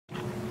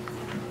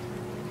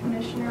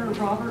Commissioner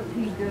Robert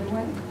P.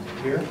 Goodwin.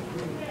 Here.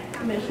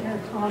 Commissioner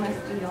Thomas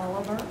D.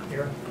 Oliver.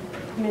 Here.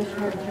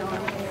 Commissioner John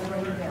A.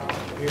 Rendell.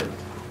 Here.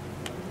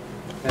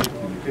 Thank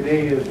you.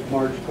 Today is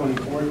March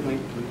 24th,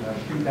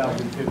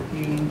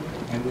 2015,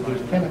 and it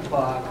is 10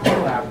 o'clock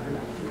after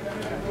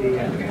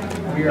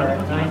a.m. We are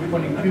at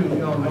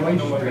 922 Illinois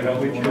Street,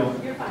 which is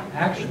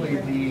actually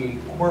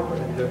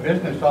the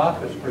business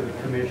office for the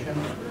commission,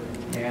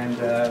 and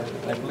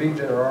I believe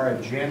there are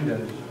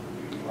agendas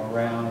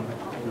around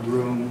the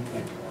room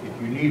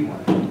if you need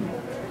one.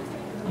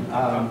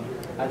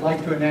 I'd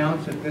like to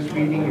announce that this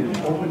meeting is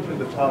open to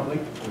the public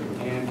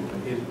and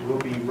it will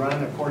be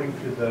run according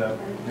to the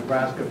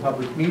Nebraska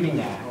Public Meeting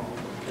Act.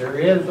 There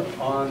is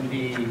on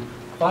the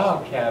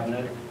file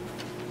cabinet,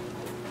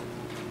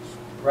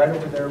 right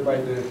over there by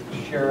the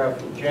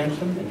Sheriff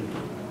Jensen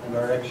and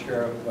our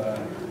ex-sheriff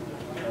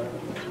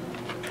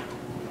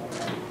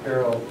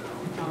Carol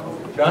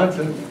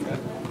Johnson,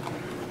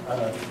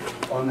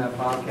 on that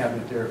file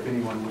cabinet there if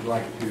anyone would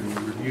like to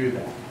review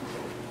that.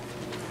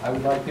 I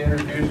would like to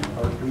introduce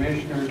our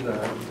commissioners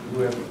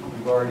who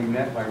you've already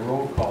met by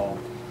roll call,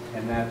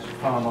 and that's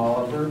Tom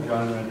Oliver,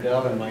 John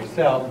Rendell, and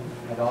myself.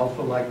 I'd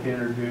also like to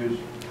introduce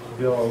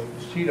Bill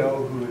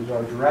Cito, who is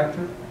our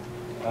director.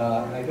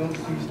 I don't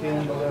see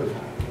Stan below.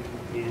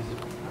 He's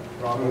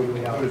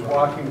probably out. Who's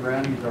walking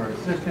around. He's our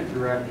assistant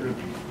director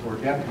or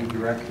deputy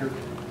director.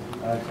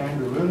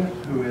 Sandra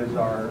Lunas, who is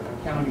our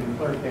accounting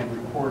clerk and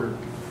recorder,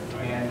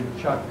 and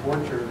Chuck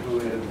Borcher,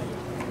 who is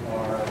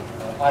our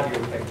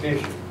audio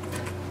technician.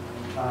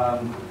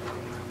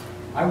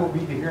 I will be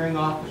the hearing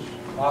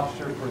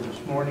officer for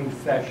this morning's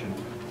session,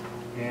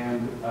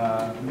 and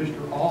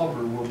Mr.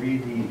 Oliver will be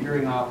the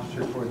hearing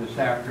officer for this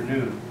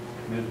afternoon.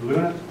 Ms.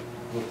 Lunas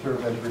will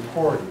serve as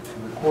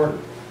recorder.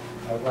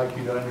 I would like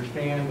you to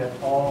understand that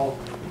all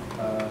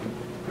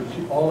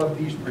of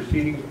these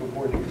proceedings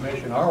before the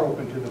commission are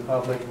open to the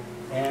public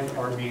and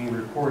are being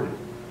recorded.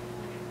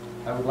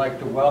 I would like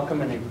to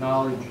welcome and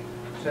acknowledge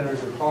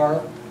Senator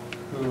Carr,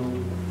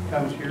 who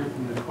comes here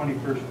from the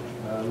 21st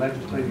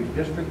Legislative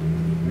District,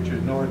 which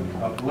is north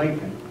of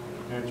Lincoln.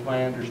 And it's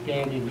my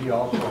understanding he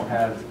also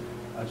has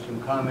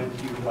some comments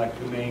he would like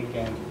to make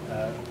and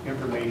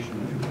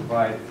information to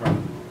provide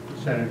from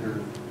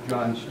Senator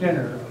John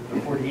Stinner of the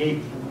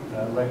 48th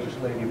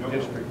Legislative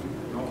District,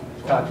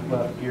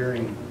 Scottsbluff,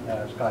 Gearing,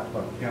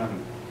 Scottsbluff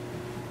County.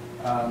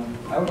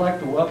 I would like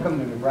to welcome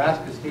the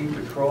Nebraska State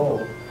Patrol,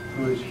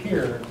 who is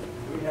here.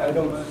 I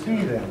don't see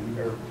them.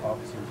 Their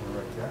officers are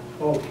right there.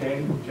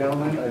 Okay,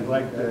 gentlemen, I'd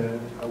like to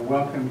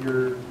welcome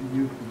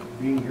you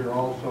being here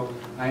also.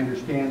 I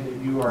understand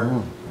that you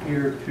are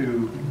here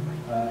to,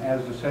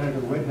 as the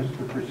senator, witness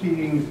the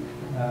proceedings,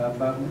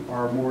 but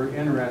are more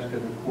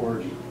interested, of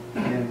course,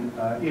 in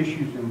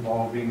issues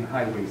involving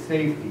highway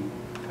safety.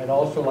 I'd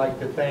also like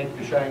to thank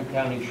the Sioux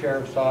County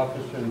Sheriff's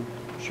Office and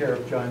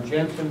Sheriff John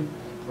Jensen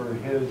for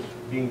his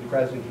being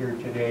present here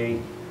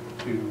today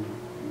to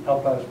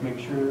help us make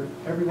sure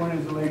everyone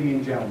is a lady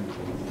and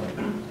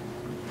gentleman.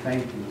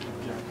 Thank you.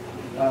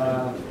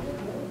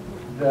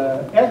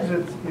 The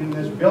exits in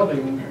this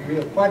building, we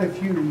have quite a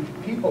few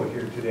people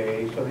here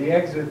today, so the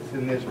exits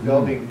in this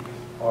building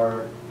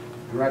are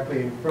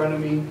directly in front of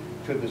me,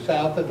 to the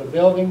south of the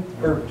building,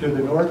 or to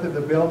the north of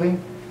the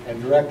building,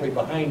 and directly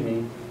behind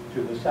me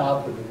to the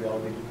south of the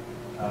building.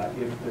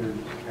 If there's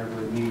ever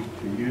a need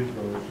to use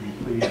those, you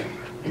please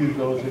use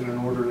those in an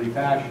orderly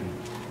fashion.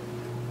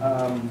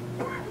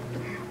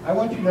 I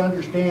want you to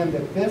understand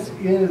that this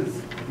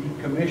is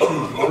the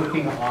commission's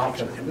working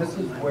office. This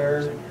is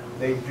where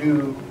they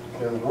do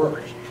their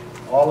work.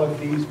 All of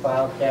these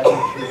file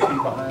cabinets you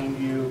see behind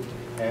you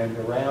and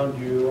around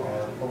you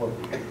are full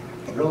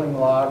of drilling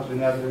logs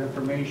and other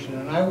information.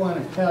 And I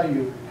want to tell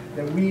you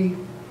that we,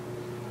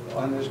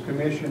 on this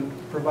commission,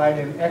 provide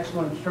an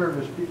excellent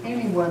service to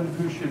anyone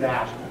who should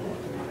ask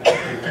for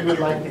it. If you would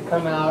like to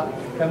come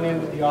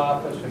into the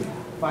office and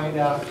find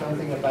out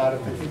something about a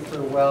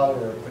particular well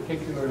or a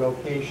particular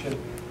location,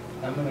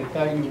 I'm going to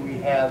tell you we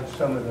have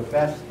some of the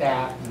best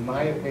staff, in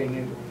my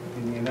opinion,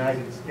 in the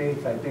United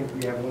States. I think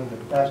we have one of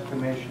the best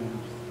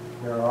commissions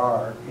there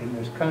are in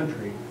this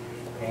country,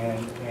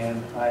 and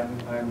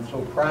I'm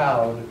so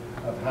proud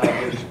of how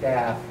this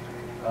staff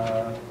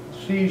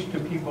sees to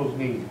people's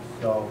needs.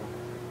 So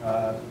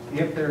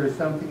if there is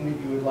something that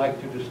you would like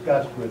to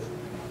discuss with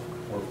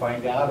or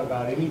find out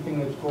about anything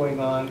that's going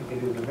on,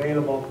 it is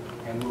available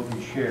and will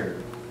be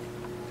shared.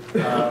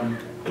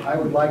 I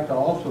would like to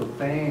also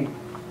thank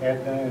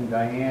Edna and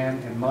Diane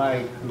and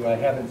Mike, who I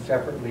haven't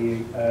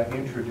separately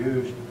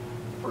introduced,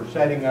 for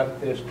setting up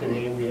this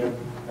today. We have,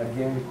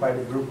 again, quite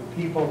a group of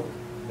people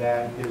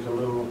that is a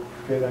little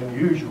bit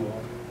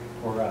unusual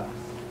for us.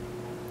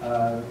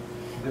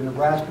 The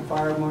Nebraska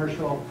Fire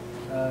Marshal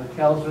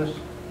tells us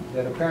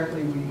that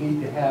apparently we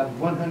need to have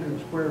 100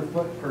 square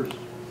foot per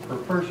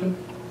person.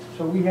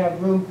 So we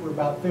have room for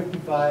about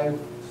 55,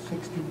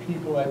 60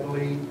 people, I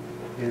believe,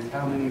 is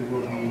how many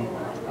will be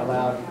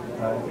allowed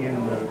in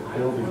the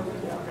building.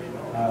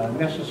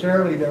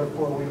 Necessarily,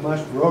 therefore, we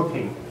must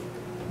rotate.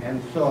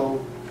 And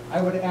so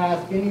I would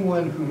ask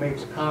anyone who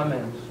makes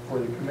comments for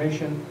the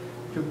commission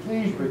to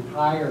please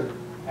retire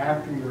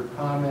after your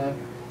comment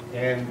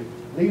and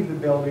leave the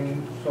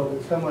building so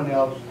that someone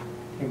else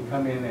can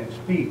come in and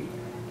speak.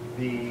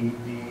 The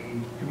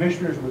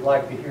commissioners would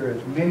like to hear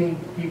as many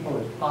people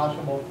as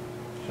possible,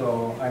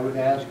 so I would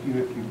ask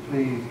you if you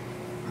please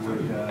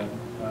would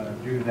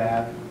do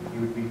that. It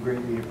would be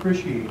greatly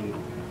appreciated.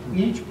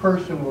 Each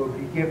person will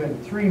be given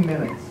 3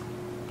 minutes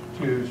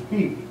to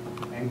speak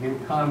and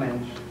give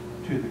comments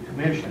to the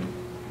commission.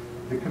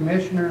 The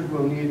commissioners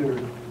will neither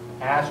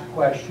ask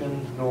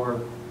questions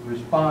nor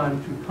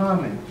respond to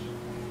comments.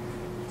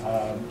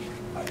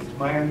 It's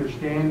my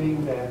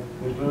understanding that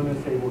Ms.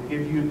 Lunas, they will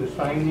give you the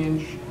sign-in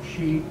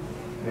sheet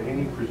that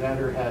any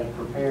presenter has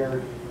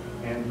prepared,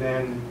 and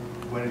then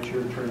when it's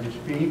your turn to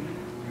speak,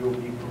 you'll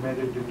be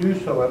permitted to do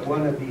so at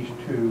one of these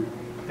 2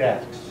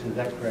 desks. Is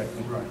that correct,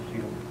 Mr. Right.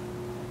 Seal?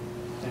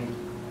 Thank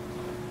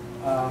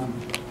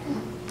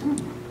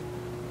you.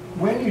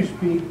 When you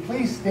speak,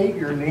 please state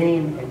your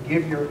name and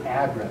give your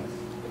address.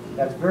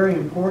 That's very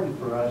important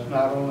for us,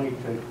 not only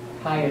to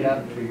tie it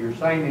up to your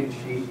sign-in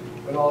sheet,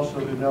 but also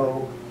to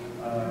know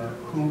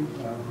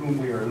whom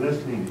we are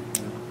listening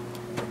to.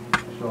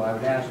 So I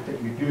would ask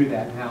that you do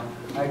that. Now,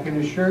 I can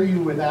assure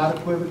you without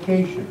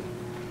equivocation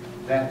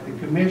that the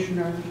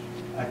commissioners,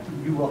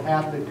 you will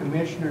have the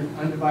commissioners'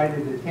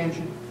 undivided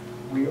attention.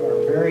 We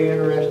are very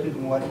interested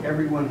in what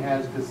everyone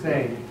has to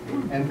say,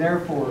 and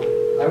therefore,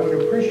 I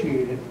would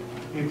appreciate it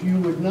if you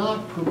would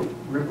not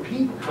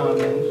repeat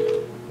comments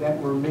that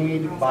were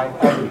made by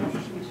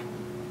others.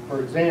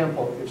 For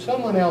example, if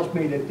someone else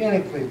made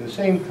identically the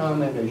same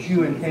comment as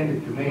you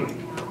intended to make,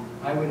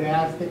 I would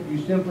ask that you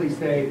simply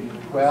say,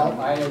 well,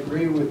 I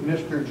agree with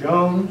Mr.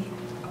 Jones.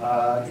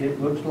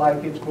 It looks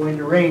like it's going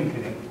to rain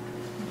today.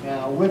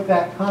 Now, with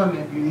that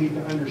comment, you need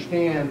to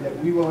understand that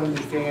we will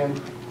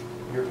understand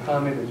your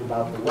comment is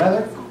about the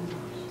weather,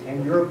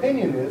 and your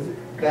opinion is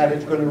that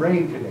it's going to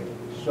rain today.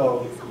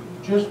 So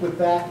just with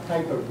that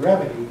type of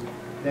brevity,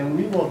 then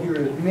we will hear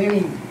as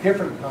many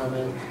different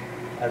comments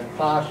as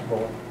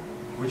possible,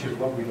 which is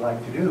what we'd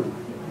like to do.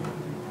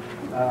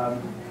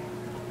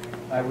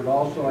 I would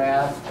also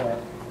ask that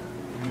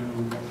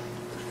you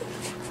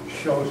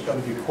show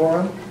some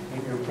decorum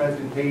in your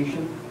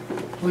presentation.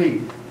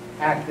 Please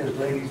act as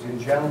ladies and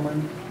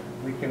gentlemen.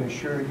 We can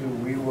assure you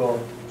we will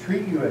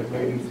treat you as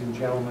ladies and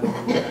gentlemen,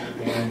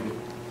 and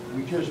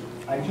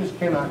I just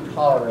cannot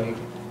tolerate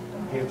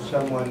if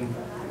someone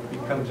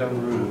becomes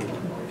unruly.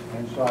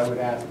 And so I would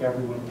ask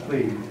everyone,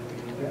 please,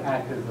 to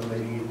act as a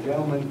lady and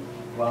gentleman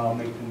while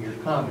making your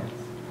comments.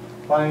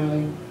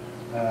 Finally,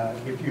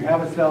 if you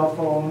have a cell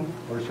phone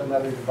or some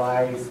other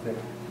device that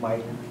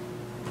might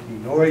be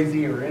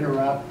noisy or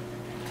interrupt,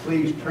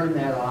 please turn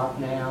that off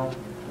now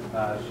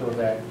so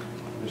that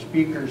the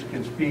speakers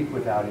can speak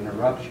without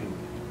interruption.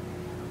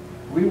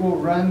 We will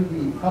run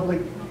the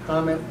public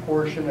comment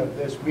portion of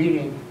this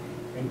meeting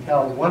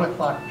until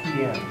 1:00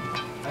 p.m.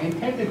 I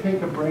intend to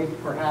take a break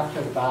perhaps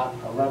at about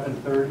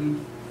 11:30,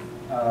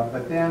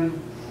 but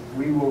then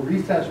we will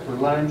recess for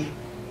lunch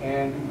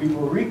and we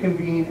will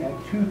reconvene at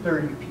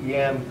 2:30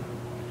 p.m.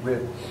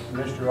 with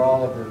Mr.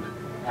 Oliver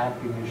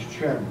acting as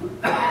chairman.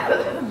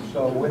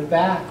 So with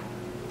that,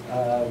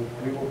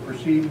 we will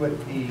proceed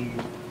with the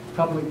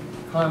public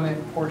comment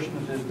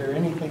portions. Is there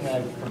anything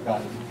I've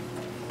forgotten?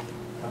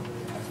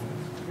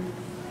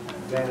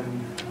 Then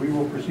we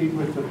will proceed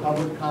with the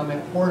public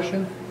comment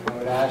portion. I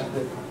would ask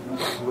that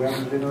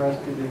whoever's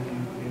interested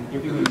in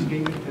giving a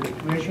statement to the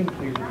commission,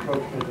 please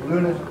approach Ms.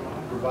 Lunas,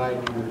 provide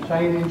your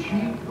sign-in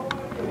sheet,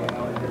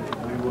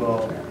 and we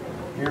will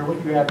hear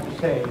what you have to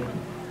say.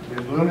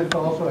 Ms. Lunas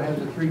also has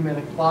a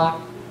 3-minute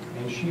clock,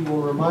 and she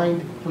will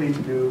remind, please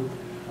do,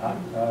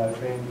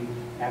 Sandy,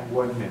 at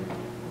 1 minute.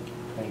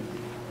 Thank you.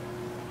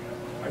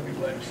 I'd be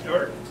glad to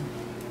start.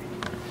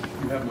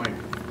 You have my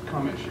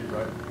comment sheet,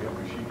 right? You have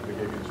my sheet that I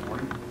gave you this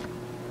morning.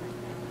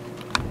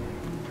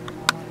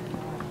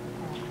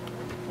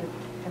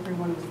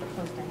 Everyone was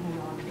supposed to hang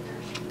on to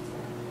their sheets.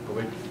 Well,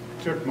 they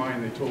took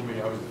mine. They told me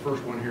I was the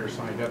first one here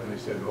signed up, and they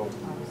said, "Oh,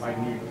 I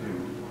need to."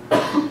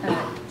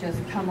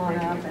 Just come on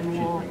up and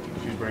we'll...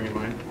 She's bringing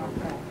mine.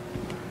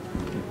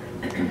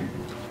 Okay.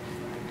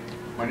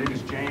 My name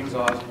is James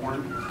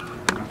Osborne.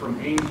 I'm from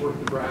Ainsworth,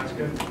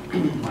 Nebraska.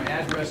 My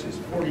address is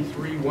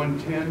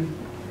 43110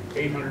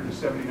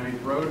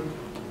 879th Road.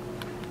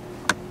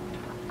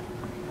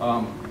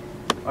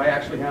 I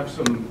actually have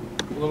a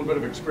little bit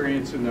of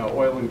experience in the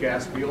oil and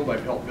gas field.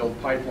 I've helped build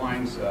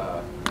pipelines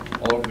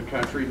all over the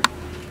country.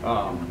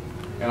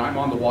 And I'm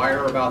on the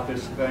wire about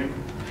this thing.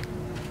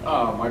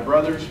 My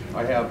brothers,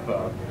 I have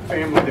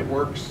family that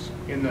works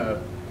in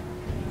the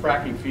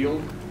fracking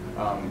field.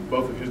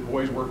 Both of his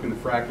boys work in the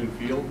fracking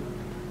field.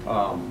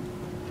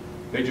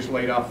 They just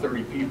laid off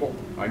 30 people.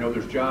 I know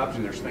there's jobs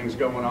and there's things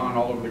going on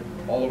all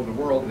over the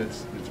world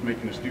that's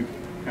making us do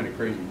kind of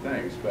crazy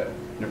things. But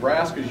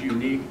Nebraska is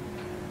unique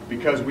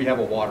because we have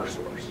a water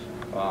source.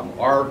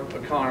 Our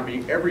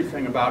economy,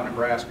 everything about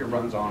Nebraska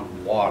runs on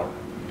water,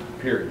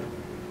 period.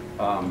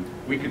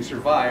 We can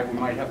survive. We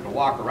might have to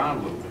walk around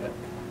a little bit,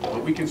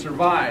 But we can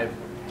survive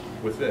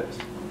with this.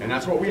 And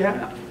that's what we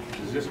have.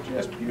 Is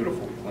just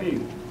beautiful,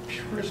 clean,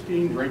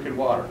 pristine drinking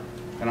water.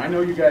 And I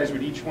know you guys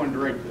would each one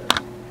drink this.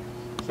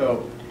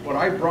 So what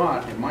I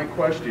brought, and my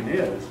question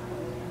is,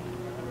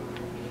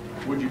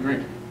 would you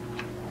drink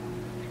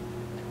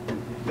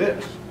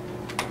this?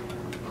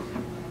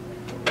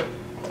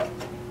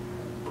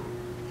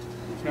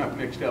 It's not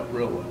mixed up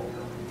real well.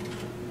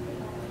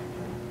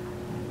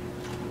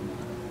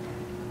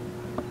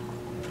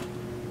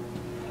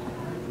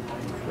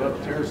 Well,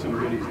 there's some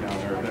goodies down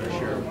there. I better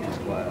share with this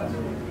class.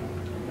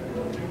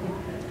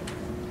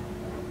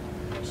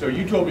 So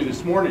you told me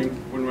this morning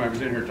when I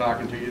was in here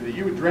talking to you that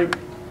you would drink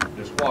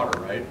this water,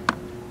 right?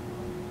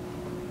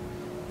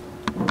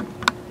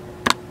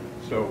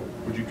 So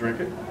would you drink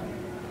it?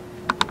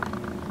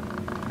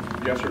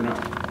 Yes or no?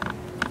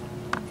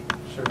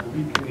 Sir,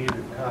 we can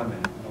either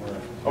comment or...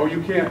 Oh,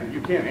 you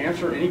can't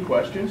answer any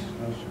questions?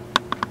 No, sir.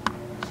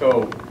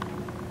 So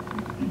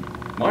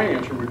my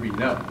answer would be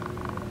no.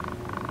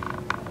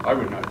 I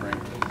would not drink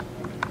this.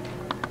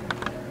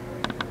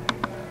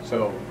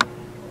 So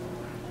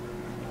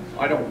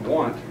I don't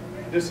want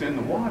this in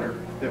the water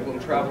that will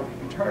travel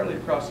entirely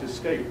across this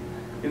state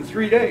in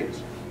 3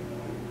 days.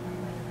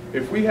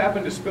 If we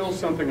happen to spill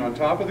something on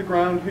top of the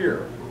ground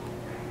here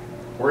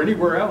or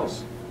anywhere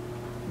else,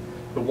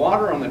 the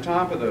water on the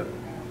top of the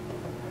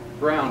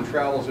ground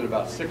travels at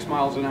about 6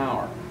 miles an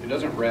hour. It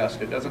doesn't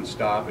rest, it doesn't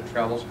stop, it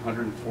travels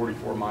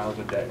 144 miles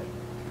a day.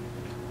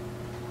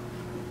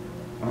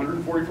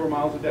 144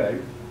 miles a day,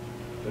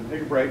 doesn't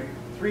take a break.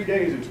 3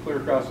 days it's clear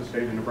across the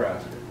state of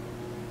Nebraska.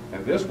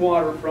 And this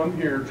water from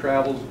here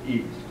travels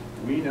east.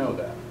 We know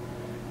that.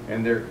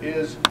 And there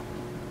is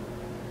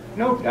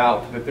no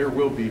doubt that there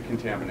will be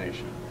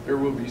contamination. There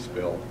will be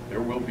spill.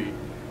 There will be.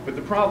 But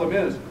the problem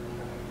is,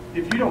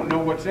 if you don't know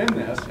what's in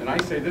this, and I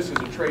say this is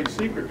a trade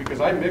secret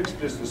because I mixed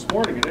this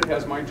morning and it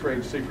has my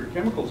trade secret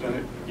chemicals in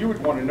it, you would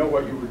want to know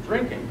what you were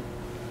drinking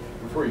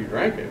before you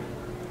drank it,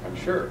 I'm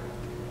sure.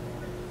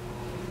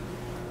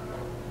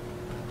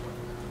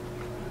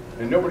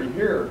 And nobody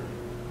here,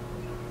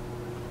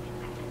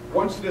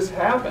 once this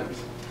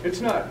happens,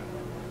 it's not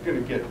going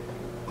to get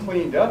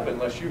cleaned up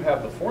unless you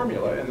have the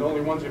formula, and the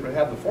only ones that would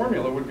have the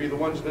formula would be the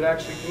ones that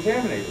actually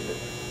contaminated it.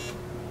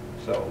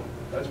 So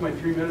that's my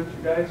 3 minutes,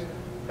 you guys.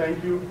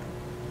 Thank you.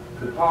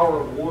 The power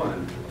of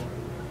one.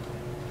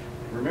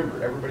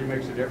 Remember, everybody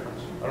makes a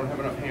difference. I don't have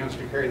enough hands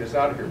to carry this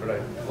out of here, but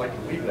I'd like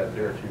to leave that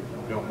there if you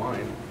don't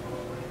mind.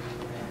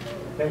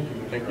 Thank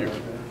you. Thank you.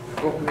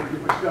 Well, we'll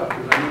get my stuff,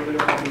 because I know they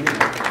don't have me.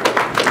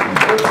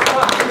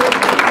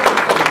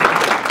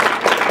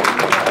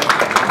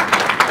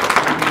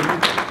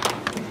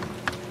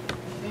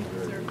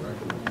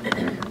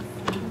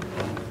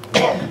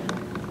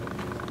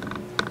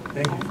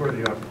 Thank you for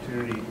the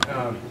opportunity.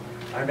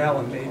 I'm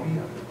Alan Mabey,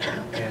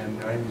 and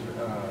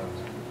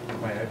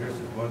my address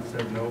is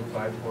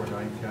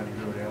 170-549 County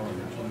Road, Allen,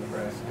 Mitchell,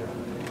 Nebraska.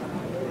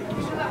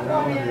 And I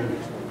wanted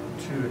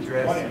to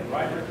address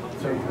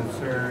some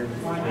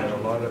concerns that a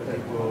lot of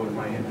people in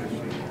my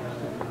industry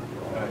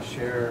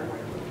share,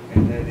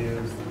 and that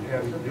is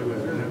having to do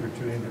with the number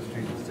 2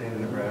 industry in the state of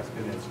Nebraska,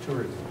 and it's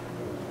tourism.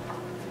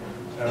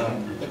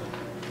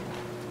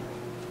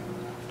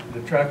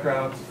 The truck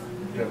routes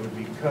that would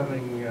be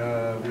coming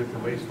with the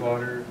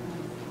wastewater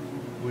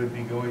would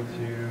be going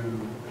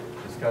to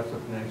the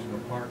Scottsbluff National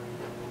Park,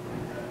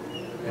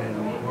 and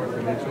north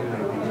of Mitchell may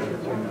be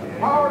going to the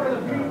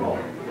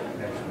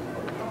National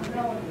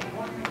Park.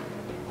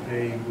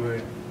 They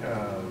would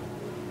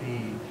be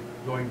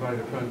going by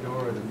the front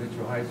door of the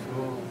Mitchell High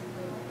School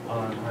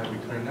on Highway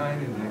 29,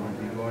 and they would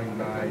be going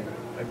by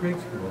a grade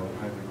school on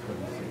Highway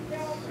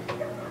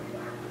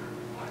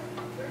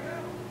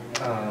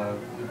 26.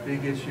 The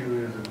big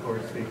issue is, of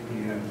course,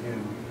 safety and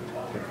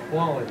the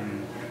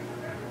quality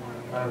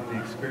of the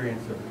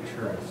experience of the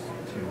tourists,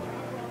 too.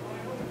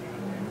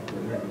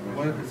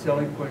 One of the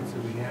selling points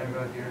that we have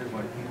out here,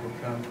 why people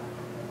come,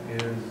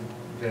 is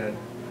that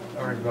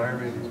our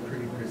environment is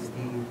pretty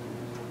pristine.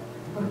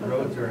 The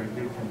roads are in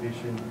good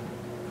condition.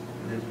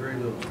 There's very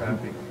little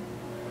traffic.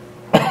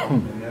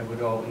 And that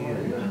would all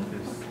end if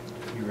this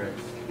Terex,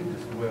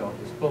 this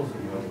disposal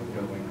well would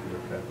go into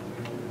effect.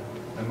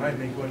 I might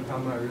make one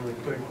comment really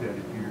quick that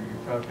if you're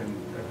talking,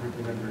 a group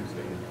of members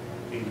saying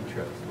 80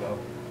 trucks, well,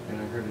 and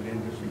I heard an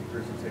industry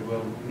person say,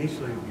 well,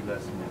 initially it would be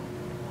less than that.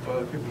 Well,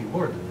 it could be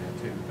more than that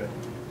too, but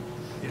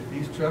if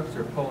these trucks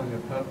are pulling a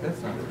pup,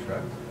 that's not a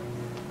truck.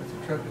 That's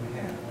a truck and a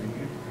half. And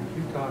if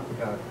you talk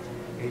about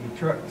 80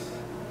 trucks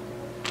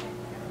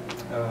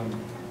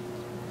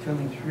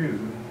coming through,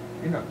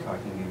 you're not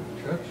talking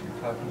 80 trucks, you're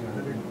talking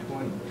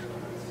 120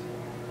 trucks,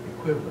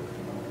 equivalent to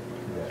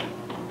that.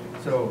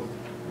 So,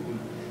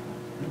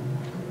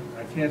 I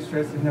can't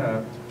stress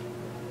enough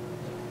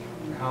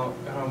how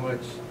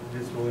much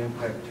this will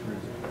impact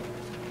tourism.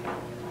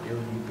 It will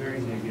be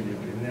very negative,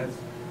 and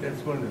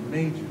that's one of the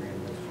major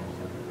industries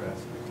of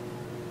Nebraska.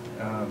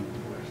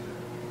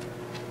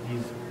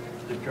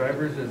 The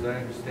drivers, as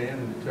I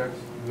understand, and the trucks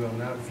will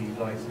not be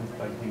licensed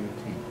by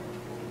DOT.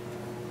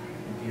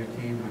 The DOT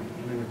would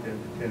limit them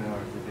to 10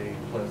 hours a day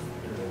plus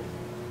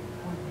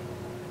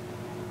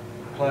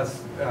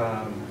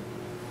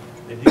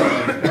additional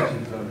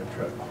inspections on the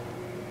truck.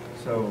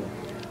 So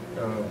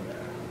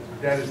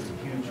that is a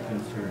huge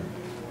concern.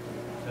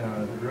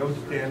 The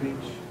roads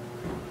damage,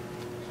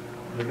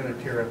 they're going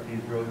to tear up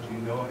these roads, you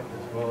know it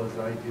as well as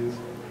I do.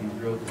 These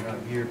roads are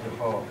not geared to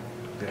haul,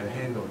 to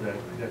handle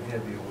that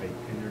heavy weight,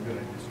 and they're going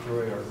to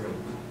destroy our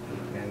roads.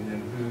 And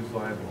then who's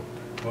liable?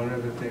 One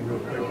other thing real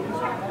quick, this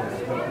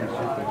company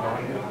should be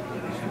bonded.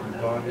 They should be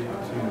bonded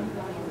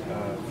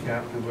to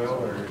cap the well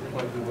or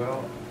plug the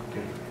well. If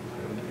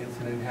an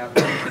incident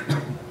happens,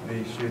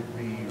 they should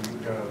be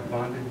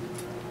bonded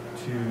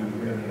to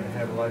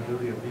have a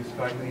liability of at least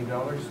 $5 million to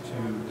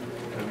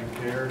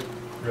repair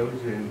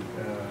roads and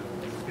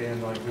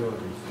stand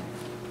liabilities.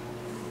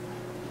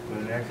 When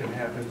an accident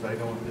happens, I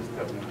don't want this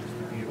company just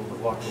to be able to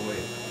walk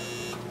away.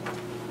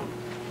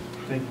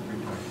 Thank you very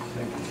much.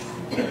 Thank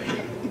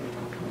you.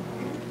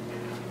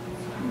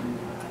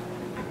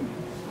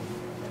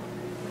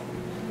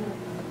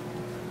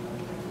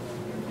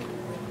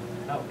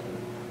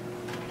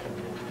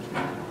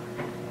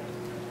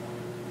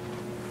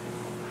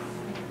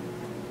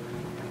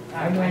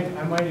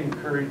 I might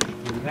encourage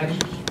the next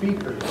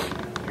speaker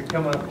to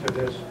come up to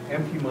this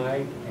empty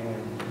mic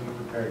and be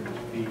prepared to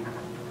speak.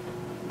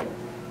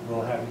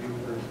 We'll have you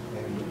first,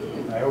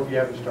 and I hope you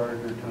haven't started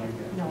your time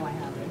yet. No, I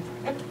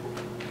haven't.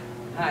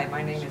 Hi,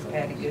 my name is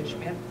Patty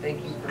Goodschmidt.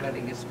 Thank you for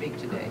letting us speak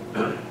today.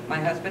 My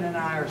husband and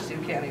I are Sioux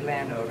County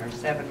landowners,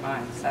 7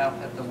 miles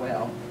south of the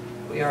well.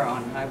 We are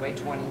on Highway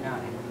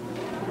 29.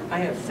 I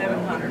have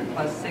 700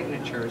 plus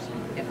signatures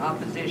in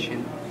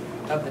opposition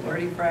of the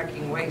dirty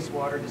fracking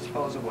wastewater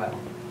disposal well.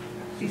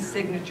 These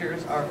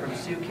signatures are from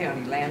Sioux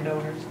County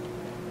landowners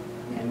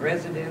and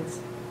residents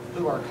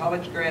who are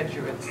college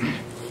graduates,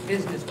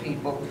 business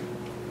people,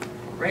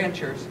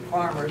 ranchers,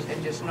 farmers,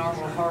 and just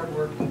normal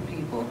hardworking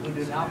people who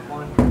do not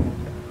want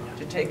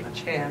to take a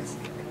chance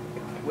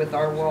with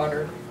our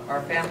water,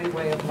 our family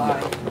way of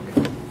life,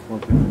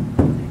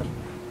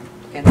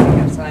 and they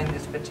have signed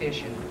this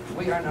petition.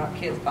 We are not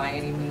kids by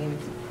any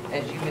means,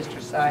 as you,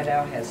 Mr.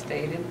 Sydow, has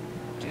stated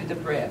to the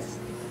press.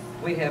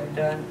 We have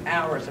done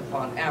hours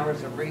upon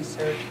hours of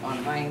research on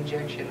high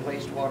injection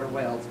wastewater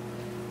wells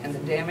and the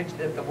damage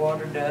that the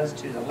water does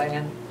to the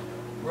land,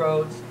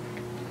 roads,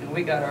 and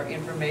we got our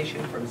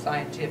information from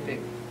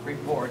scientific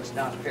reports,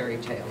 not fairy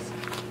tales.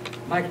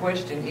 My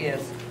question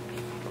is,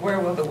 where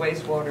will the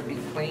wastewater be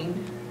cleaned?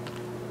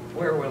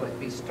 Where will it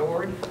be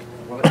stored?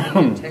 Will it be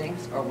in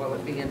tanks or will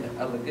it be in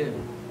a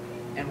lagoon?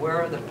 And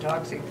where are the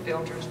toxic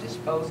filters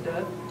disposed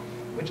of,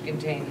 which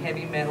contain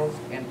heavy metals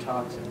and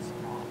toxins,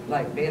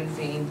 like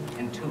benzene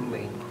and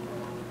toluene?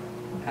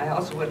 I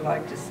also would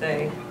like to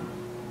say,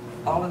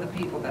 all of the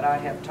people that I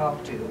have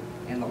talked to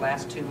in the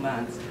last 2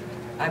 months,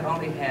 I've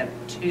only had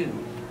 2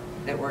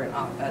 that were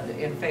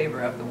in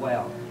favor of the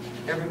well.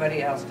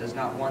 Everybody else does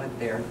not want it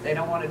there. They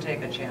don't want to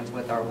take a chance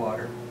with our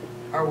water,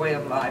 our way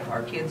of life,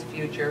 our kids'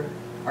 future,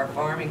 our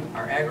farming,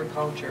 our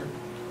agriculture,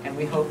 and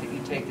we hope that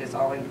you take this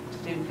all into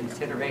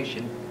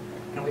consideration.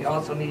 And we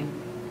also need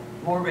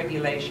more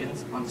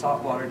regulations on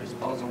saltwater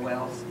disposal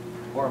wells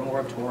or a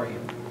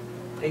moratorium.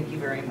 Thank you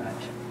very much.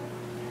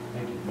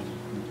 Thank you.